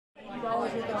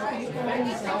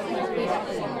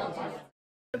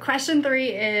Question 3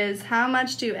 is, how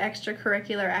much do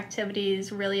extracurricular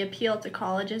activities really appeal to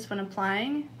colleges when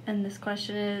applying? And this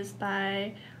question is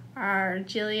by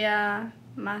Argelia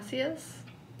Macias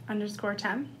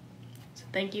 _10. So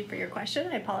thank you for your question.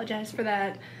 I apologize for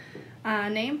that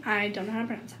name. I don't know how to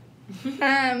pronounce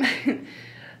it.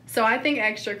 So I think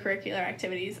extracurricular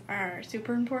activities are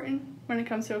super important when it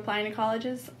comes to applying to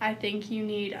colleges. I think you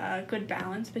need a good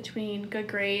balance between good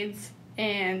grades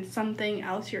and something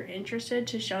else you're interested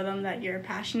to show them that you're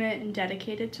passionate and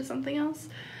dedicated to something else.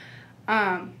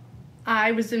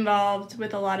 I was involved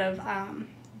with a lot of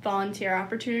volunteer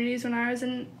opportunities when I was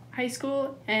in high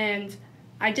school, and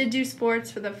I did do sports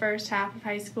for the first half of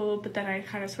high school, but then I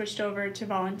kind of switched over to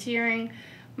volunteering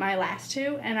my last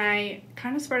 2, and I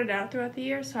kind of spread it out throughout the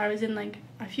year. So I was in like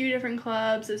a few different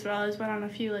clubs, as well as went on a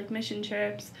few like mission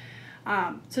trips.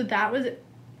 So that was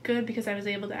good because I was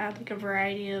able to add like a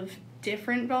variety of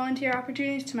different volunteer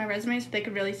opportunities to my resume, so they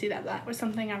could really see that that was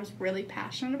something I was really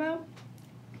passionate about.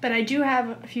 But I do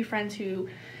have a few friends who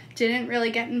didn't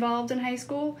really get involved in high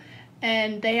school,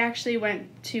 and they actually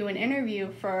went to an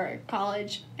interview for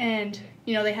college, and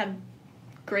you know, they had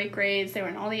great grades, they were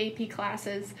in all the AP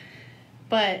classes,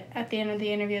 but at the end of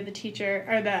the interview,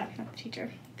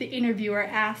 the interviewer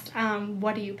asked,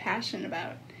 what are you passionate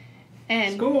about?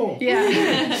 And school.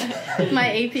 Yeah.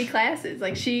 My AP classes.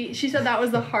 Like she said that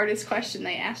was the hardest question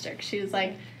they asked her, 'cause she was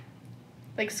like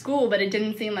school, but it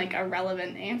didn't seem like a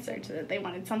relevant answer to that. They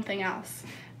wanted something else.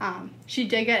 She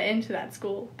did get into that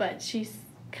school, but she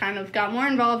kind of got more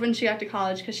involved when she got to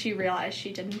college because she realized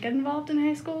she didn't get involved in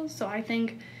high school. So I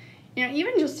think, you know,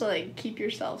 even just to like keep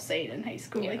yourself sane in high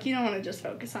school, like you don't want to just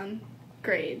focus on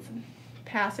grades and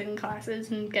passing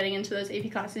classes and getting into those AP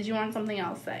classes. You want something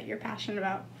else that you're passionate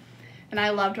about. And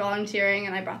I loved volunteering,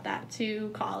 and I brought that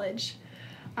to college.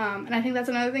 And I think that's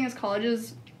another thing is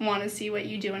colleges want to see what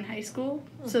you do in high school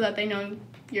so that they know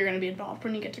you're going to be involved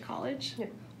when you get to college. Yeah.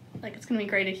 Like, it's going to be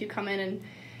great if you come in and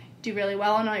do really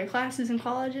well in all your classes in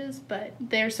colleges, but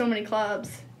there's so many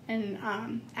clubs and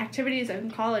activities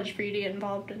in college for you to get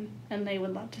involved in, and they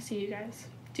would love to see you guys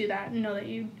do that and know that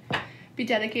you'd be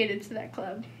dedicated to that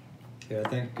club. Yeah, I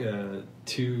think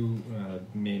 2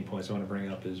 main points I want to bring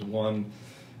up is, one,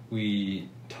 we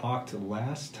talked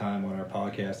last time on our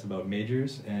podcast about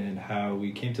majors and how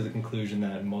we came to the conclusion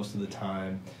that most of the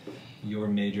time your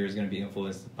major is going to be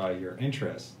influenced by your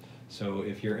interests. So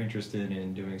if you're interested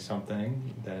in doing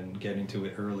something, then get into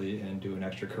it early and do an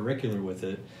extracurricular with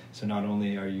it. So not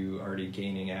only are you already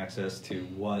gaining access to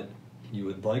what you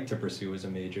would like to pursue as a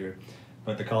major,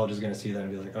 but the college is going to see that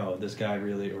and be like, oh, this guy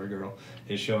really, or girl,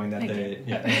 is showing that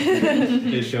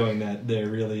is showing that they're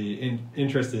really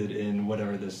interested in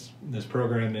whatever this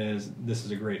program is. This is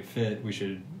a great fit. We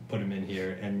should put them in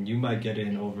here. And you might get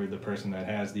in over the person that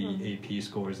has the AP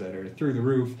scores that are through the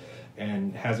roof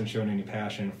and hasn't shown any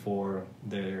passion for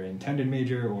their intended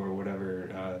major or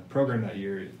whatever program that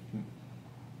you're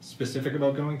specific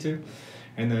about going to.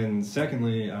 And then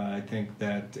secondly, I think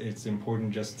that it's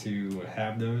important just to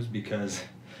have those because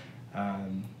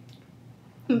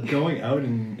going out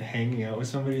and hanging out with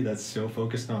somebody that's so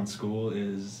focused on school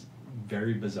is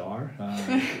very bizarre.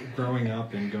 Growing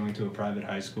up and going to a private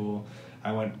high school,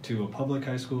 I went to a public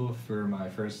high school for my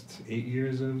first 8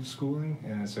 years of schooling,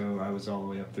 and so I was all the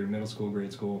way up through middle school,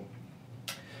 grade school.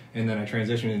 And then I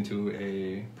transitioned into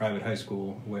a private high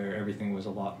school where everything was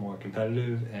a lot more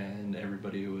competitive and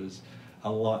everybody was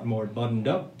a lot more buttoned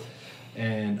up,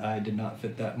 and I did not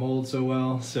fit that mold so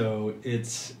well. So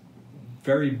it's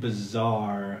very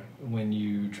bizarre when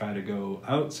you try to go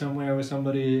out somewhere with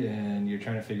somebody and you're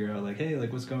trying to figure out like, hey,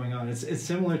 like what's going on. It's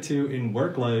similar to in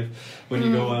work life when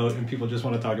you go out and people just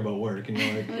want to talk about work and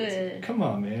you're like, come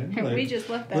on, man. Like, we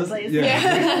just left that place.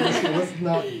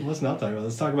 Let's not talk about it.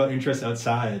 Let's talk about interests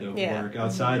outside of work,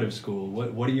 outside of school.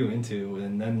 What are you into?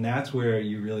 And then that's where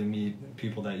you really meet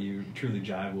people that you truly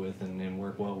jive with and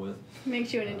work well with.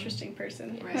 Makes you an interesting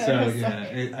person. Right. So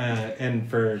and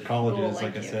for colleges,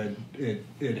 like I said,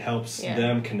 it helps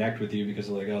them connect with you because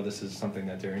they're like, oh, this is something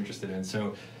that they're interested in.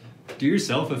 So do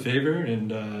yourself a favor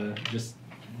and just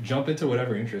jump into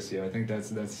whatever interests you. I think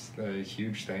that's a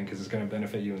huge thing because it's going to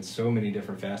benefit you in so many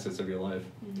different facets of your life.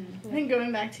 Mm-hmm. I think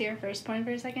going back to your first point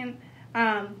for a second,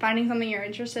 finding something you're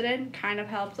interested in kind of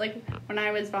helped. Like when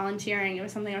I was volunteering, it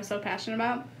was something I was so passionate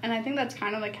about, and I think that's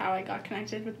kind of like how I got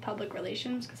connected with public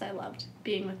relations because I loved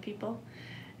being with people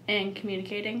and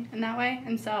communicating in that way.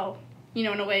 And so, you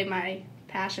know, in a way, my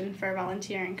passion for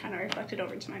volunteering kind of reflected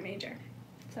over to my major.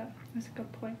 So that's a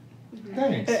good point.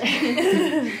 Thanks.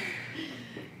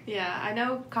 Yeah, I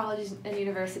know colleges and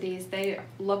universities, they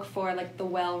look for like the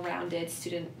well-rounded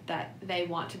student that they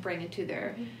want to bring into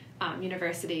their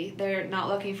university. They're not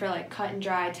looking for like cut and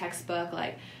dry textbook,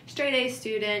 like straight A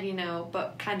student, you know,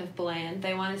 but kind of bland.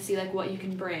 They want to see like what you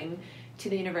can bring to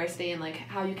the university and like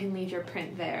how you can leave your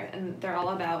print there. And they're all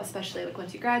about, especially like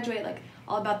once you graduate, like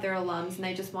all about their alums, and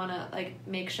they just want to like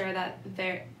make sure that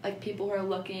they're like people who are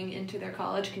looking into their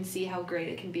college can see how great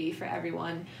it can be for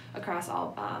everyone across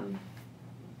all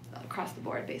across the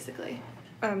board, basically.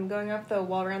 Going off the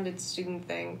well-rounded student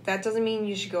thing, that doesn't mean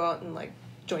you should go out and like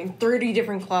join 30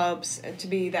 different clubs to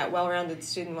be that well-rounded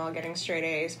student while getting straight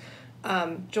A's.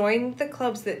 Join the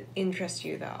clubs that interest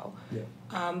you, though. Yeah.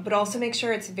 But also make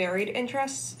sure it's varied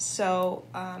interests. So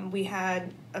we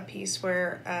had a piece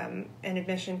where an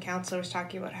admission counselor was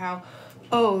talking about how,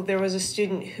 there was a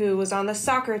student who was on the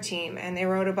soccer team, and they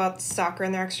wrote about soccer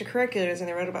and their extracurriculars, and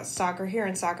they wrote about soccer here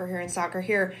and soccer here and soccer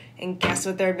here, and guess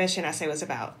what their admission essay was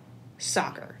about?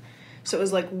 Soccer. So it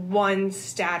was like one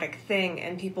static thing,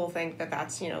 and people think that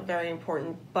that's, very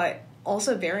important, but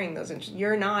also varying those interests.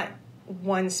 You're not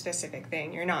one specific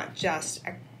thing. You're not just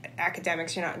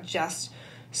academics. You're not just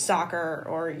soccer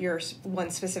or you're one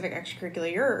specific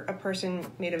extracurricular. You're a person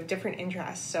made of different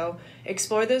interests. So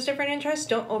explore those different interests.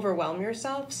 Don't overwhelm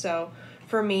yourself. So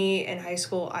for me in high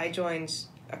school, I joined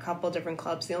a couple different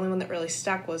clubs. The only one that really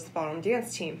stuck was the ballroom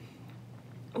dance team,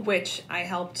 which I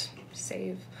helped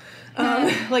save.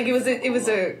 It was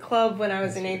a club when I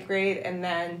was in 8th grade, and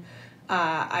then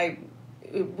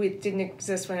it didn't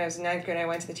exist when I was in 9th grade. I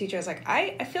went to the teacher. I was like,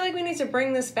 I feel like we need to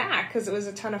bring this back because it was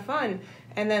a ton of fun.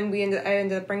 And then I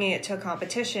ended up bringing it to a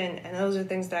competition, and those are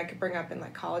things that I could bring up in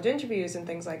like college interviews and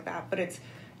things like that. But it's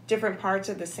different parts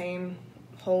of the same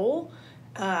whole.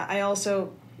 I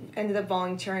also ended up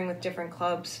volunteering with different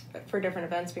clubs for different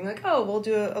events, being like, we'll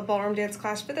do a ballroom dance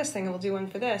class for this thing, and we'll do one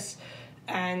for this.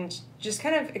 And just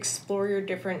kind of explore your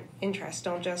different interests.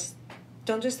 Don't just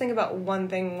think about one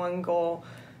thing, one goal.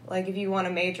 Like if you want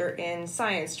to major in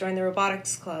science, join the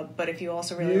robotics club. But if you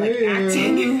also really like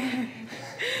acting,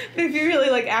 but if you really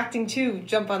like acting too,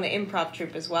 jump on the improv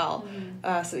troupe as well.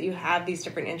 So that you have these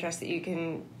different interests that you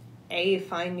can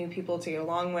find new people to get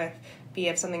along with,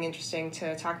 have something interesting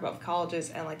to talk about with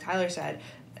colleges, and like Tyler said,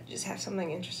 just have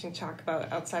something interesting to talk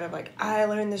about outside of like, I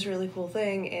learned this really cool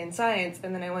thing in science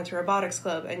and then I went to robotics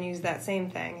club and used that same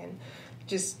thing, and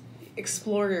just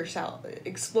explore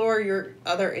your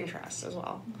other interests as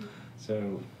well.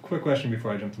 So, quick question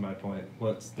before I jump to my point.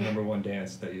 What's the number one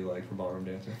dance that you like for ballroom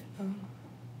dancing?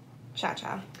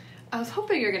 Cha-cha. I was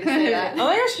hoping you were going to say that. Oh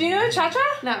my gosh, do you know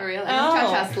cha-cha? Not really.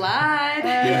 Cha-cha slide.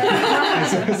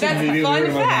 That's a fun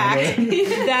fact.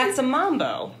 That's a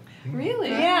mambo. Really?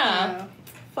 Yeah.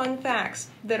 Fun facts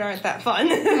that aren't that fun.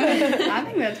 I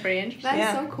think that's pretty interesting.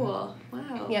 That's so cool.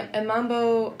 Wow. Yeah, and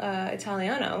Mambo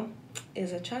Italiano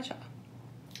is a cha-cha.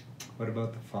 What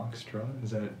about the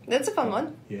foxtrot? That's a fun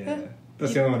one. Yeah.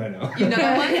 That's the only one I know. You know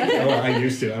that one? Well, I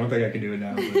used to. I don't think I can do it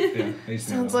now, but yeah, I used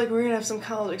to. Sounds like we're going to have some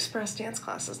CollegeXpress dance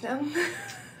classes now.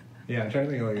 Yeah, I'm trying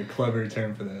to think of like a clever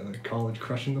term for that, like college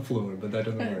crushing the floor, but that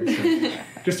doesn't work. So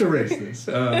just erase this.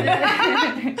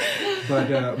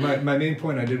 But my main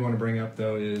point I did want to bring up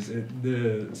though is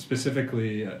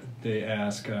specifically they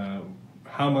ask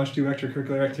how much do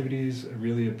extracurricular activities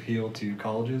really appeal to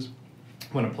colleges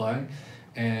when applying,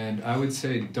 and I would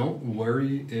say don't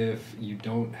worry if you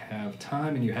don't have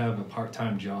time and you have a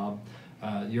part-time job.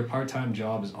 Your part-time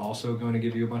job is also going to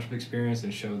give you a bunch of experience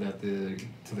and show that to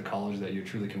the college that you're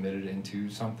truly committed into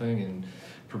something and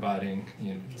providing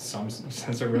some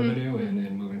sense of revenue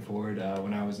and moving forward.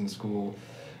 When I was in school,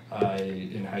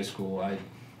 in high school, I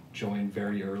joined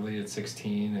very early at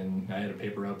 16, and I had a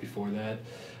paper out before that.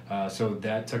 So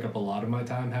that took up a lot of my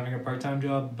time having a part-time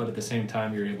job, but at the same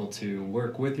time you're able to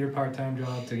work with your part-time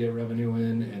job to get revenue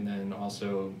in and then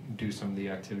also do some of the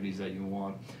activities that you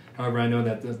want. However, I know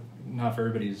that not for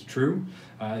everybody is true.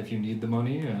 If you need the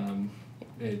money,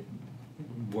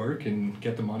 work and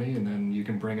get the money, and then you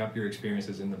can bring up your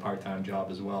experiences in the part-time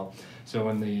job as well. So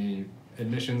when the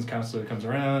admissions counselor comes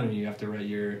around and you have to write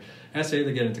your essay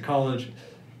to get into college,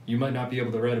 you might not be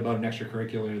able to write about an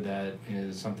extracurricular that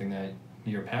is something that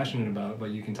you're passionate about,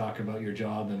 but you can talk about your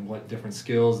job and what different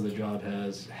skills the job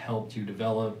has helped you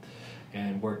develop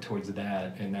and work towards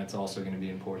that, and that's also going to be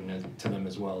important to them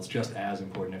as well. It's just as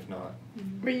important, if not.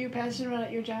 Were you passionate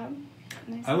about your job?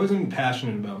 I wasn't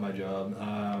passionate about my job.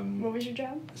 What was your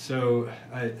job? So,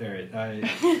 I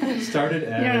started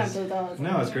as...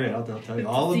 No, it's great. I'll tell you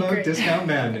all about Discount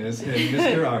Madness and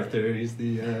Mr. Arthur. He's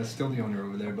still the owner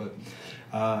over there, but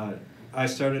I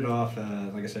started off,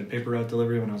 like I said, paper route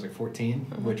delivery when I was like 14,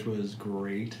 which was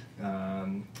great.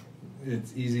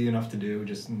 it's easy enough to do.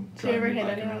 Just Did you ever hit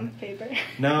anyone with paper?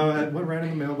 No, I went right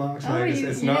in the mailbox. Oh,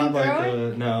 it's not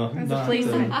like no, That's not a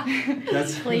placement.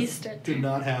 Placed it. Did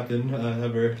not happen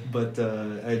ever. But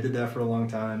I did that for a long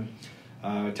time.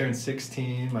 I turned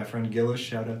 16. My friend Gillis,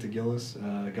 shout out to Gillis,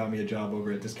 got me a job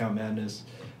over at Discount Madness.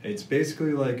 It's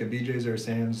basically like a BJ's or a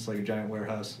Sam's, like a giant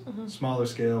warehouse. Smaller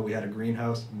scale. We had a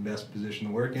greenhouse, best position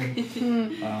to work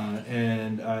in.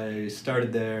 And I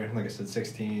started there, like I said,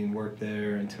 16, worked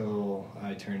there until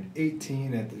I turned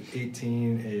 18. At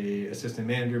 18, a assistant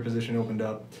manager position opened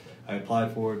up. I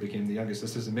applied for it, became the youngest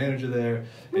assistant manager there,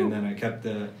 and then I kept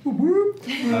and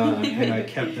I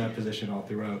kept that position all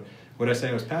throughout. Would I say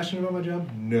I was passionate about my job?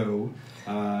 No.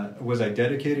 Was I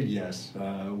dedicated? Yes.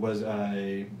 Was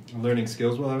I learning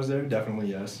skills while I was there? Definitely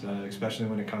yes, especially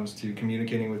when it comes to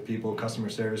communicating with people. Customer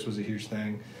service was a huge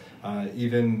thing.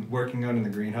 Even working out in the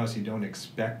greenhouse, you don't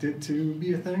expect it to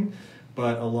be a thing,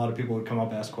 but a lot of people would come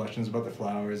up, ask questions about the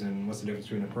flowers and what's the difference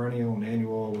between a perennial and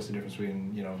annual, what's the difference between,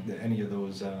 any of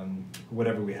those,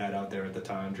 whatever we had out there at the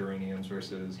time, geraniums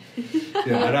versus, I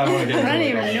don't want to get I don't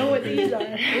even know what these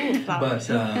are. But,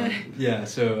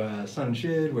 so sun and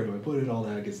shade, where do I put it, all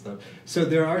that good stuff. So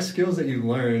there are skills that you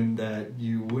learn that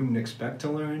you wouldn't expect to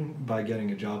learn by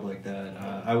getting a job like that.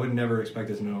 I would never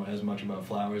expected to know as much about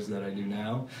flowers that I do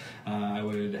now. I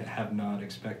would have not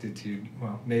expected to,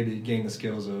 maybe gain the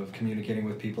skills of communicating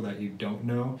with people that you don't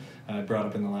know. I brought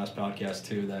up in the last podcast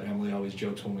too that Emily always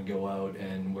jokes when we go out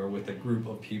and we're with a group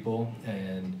of people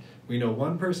and we know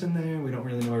one person there, we don't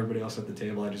really know everybody else at the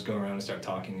table. I just go around and start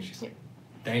talking and she's like,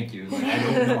 thank you. Like, I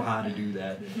don't know how to do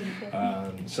that.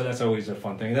 So that's always a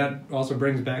fun thing. That also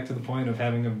brings back to the point of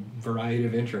having a variety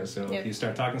of interests. So if you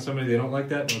start talking to somebody, they don't like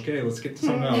that, okay, let's get to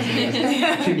something else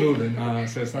and keep moving.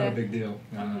 So it's not a big deal.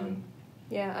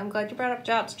 Yeah, I'm glad you brought up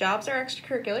jobs. Jobs are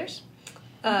extracurriculars.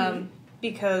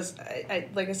 Because,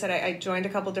 like I said, I joined a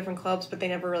couple different clubs, but they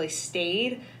never really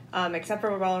stayed, except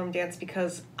for ballroom dance,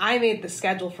 because I made the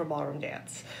schedule for ballroom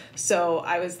dance. So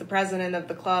I was the president of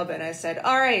the club, and I said,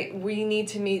 all right, we need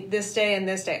to meet this day and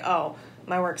this day. Oh,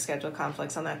 my work schedule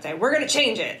conflicts on that day. We're going to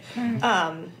change it.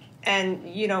 And,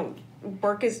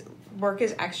 work is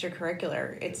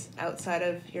extracurricular. It's outside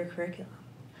of your curriculum.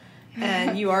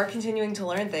 And you are continuing to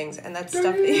learn things, and that's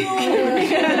stuff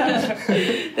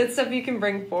that's stuff you can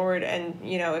bring forward. And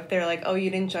if they're like, oh, you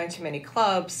didn't join too many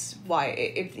clubs, why?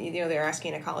 If they're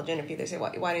asking a college interview, they say,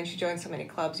 why didn't you join so many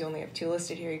clubs? You only have 2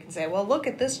 listed here. You can say, well, look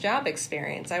at this job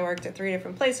experience. I worked at 3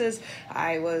 different places.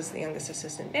 I was the youngest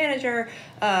assistant manager.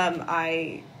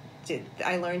 I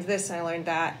learned this and I learned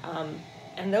that.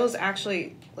 And those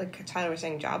actually, like Tyler was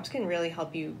saying, jobs can really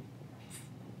help you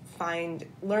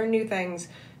learn new things.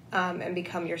 And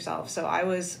become yourself. So I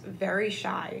was very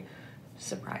shy.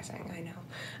 Surprising, I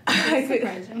know.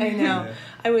 Surprising. I know. Yeah.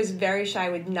 I was very shy,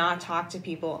 would not talk to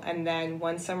people. And then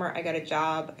one summer I got a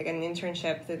job, I got an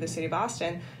internship through the city of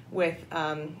Boston with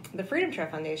the Freedom Trail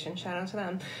Foundation. Shout out to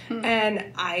them.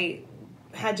 And I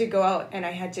had to go out and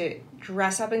I had to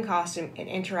dress up in costume and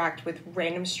interact with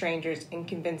random strangers and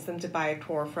convince them to buy a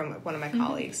tour from one of my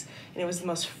colleagues. And it was the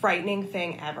most frightening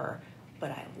thing ever,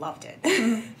 but I loved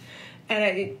it.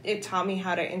 And it taught me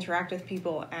how to interact with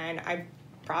people, and I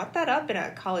brought that up in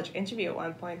a college interview at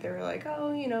one point. They were like,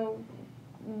 oh,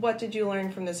 what did you learn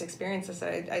from this experience? I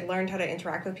said, I learned how to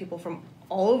interact with people from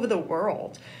all over the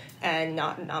world, and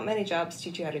not many jobs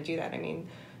teach you how to do that. I mean,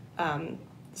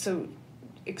 so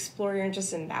explore your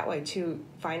interest in that way, too,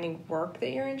 finding work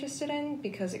that you're interested in,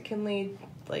 because it can lead,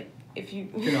 if you...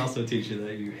 It can also teach you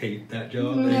that you hate that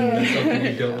job, and that's something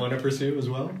you don't want to pursue as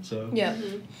well, so... Yeah.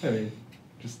 I mean...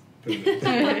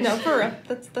 No, for real.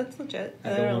 That's legit. I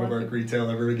don't want to work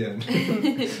retail ever again.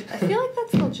 I feel like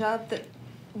that's the job that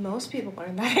most people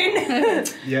learn that in.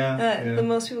 Yeah. The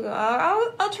most people go,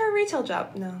 I'll try a retail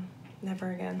job. No, never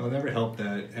again. I'll never help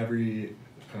that every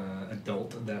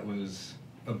adult that was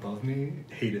above me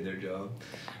hated their job.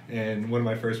 And one of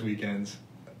my first weekends,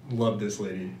 loved this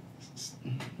lady.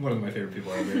 One of my favorite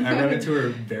people ever. I ran into her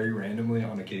very randomly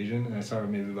on occasion, and I saw her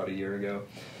maybe about a year ago.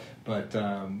 But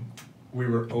we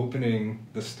were opening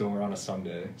the store on a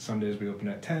Sunday. Sundays we open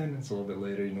at 10. It's a little bit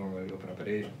later. You normally open up at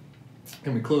 8.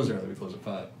 And we close early. We close at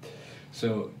 5.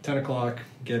 So 10 o'clock,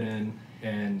 get in,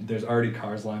 and there's already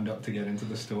cars lined up to get into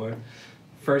the store.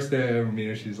 First day I ever meet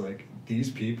her, she's like,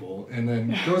 these people, and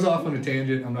then goes off on a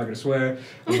tangent, I'm not going to swear,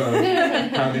 about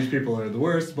how these people are the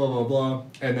worst, blah, blah, blah,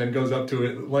 and then goes up to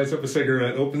it, lights up a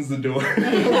cigarette, opens the door.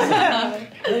 I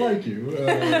I like you,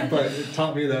 but it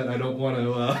taught me that I don't want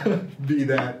to be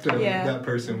that that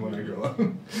person when I grow up.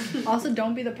 Also,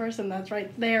 don't be the person that's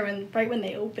right there and right when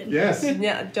they open. Yes.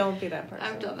 Yeah, don't be that person.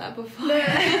 I've done that before. I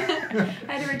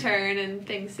had to return and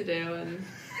things to do, and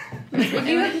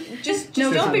Just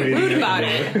don't be rude about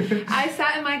it. I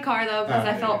sat in my car though because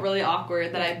I felt yeah. really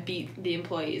awkward that I beat the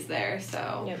employees there.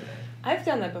 So Yep. I've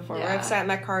done that before. Where Yeah. I've sat in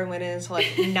my car and went in until like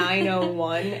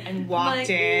 9:01 and walked Like,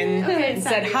 in okay, and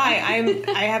said, sorry. "Hi,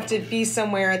 I have to be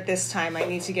somewhere at this time. I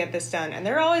need to get this done." And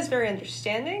they're always very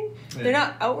understanding. Yeah. They're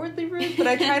not outwardly rude, but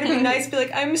I try to be nice. Be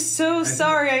like, "I'm so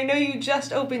sorry. I know you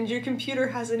just opened. Your computer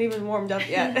hasn't even warmed up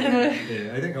yet."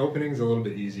 Yeah, I think opening's a little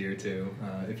bit easier too.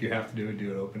 If you have to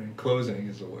do it opening. Closing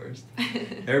is the worst.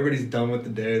 Everybody's done with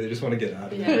the day. They just want to get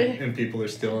out of Yeah. it, and people are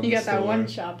still in You the got store. that one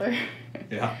shopper.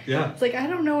 Yeah. It's like, I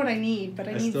don't know what I need, but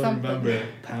I need still something. remember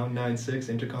 #96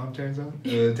 intercom turns on.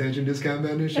 Attention discount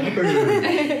menu shopper.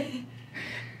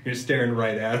 You're staring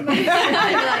right at him.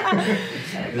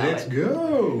 Let's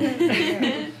go.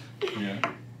 Yeah.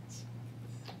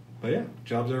 But yeah,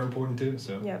 jobs are important too.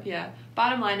 So Yep. yeah.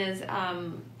 Bottom line is,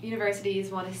 universities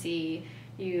want to see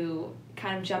you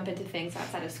kind of jump into things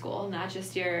outside of school, not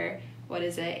just your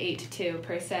 8 to 2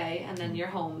 per se, and then you're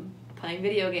home playing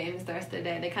video games the rest of the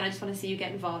day. They kind of just want to see you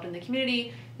get involved in the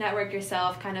community, network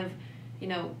yourself, kind of,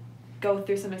 go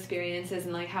through some experiences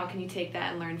and like how can you take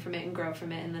that and learn from it and grow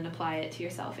from it and then apply it to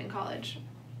yourself in college.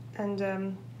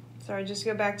 And sorry, just to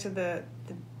go back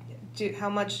to how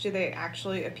much do they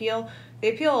actually appeal? They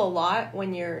appeal a lot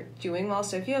when you're doing well.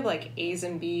 So if you have like A's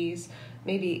and B's,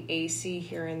 maybe AC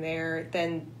here and there,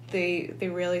 then they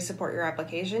really support your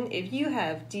application. If you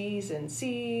have D's and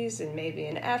C's and maybe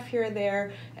an F here or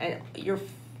there, and your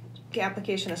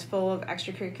application is full of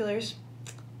extracurriculars,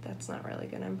 that's not really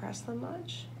going to impress them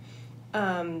much.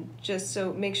 Just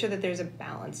so make sure that there's a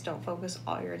balance. Don't focus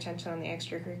all your attention on the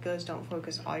extracurriculars. Don't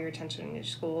focus all your attention on your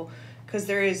school, because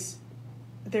there's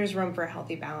room for a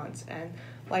healthy balance. And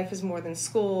life is more than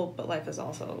school, but life is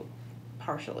also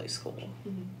partially school.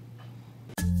 Mm-hmm.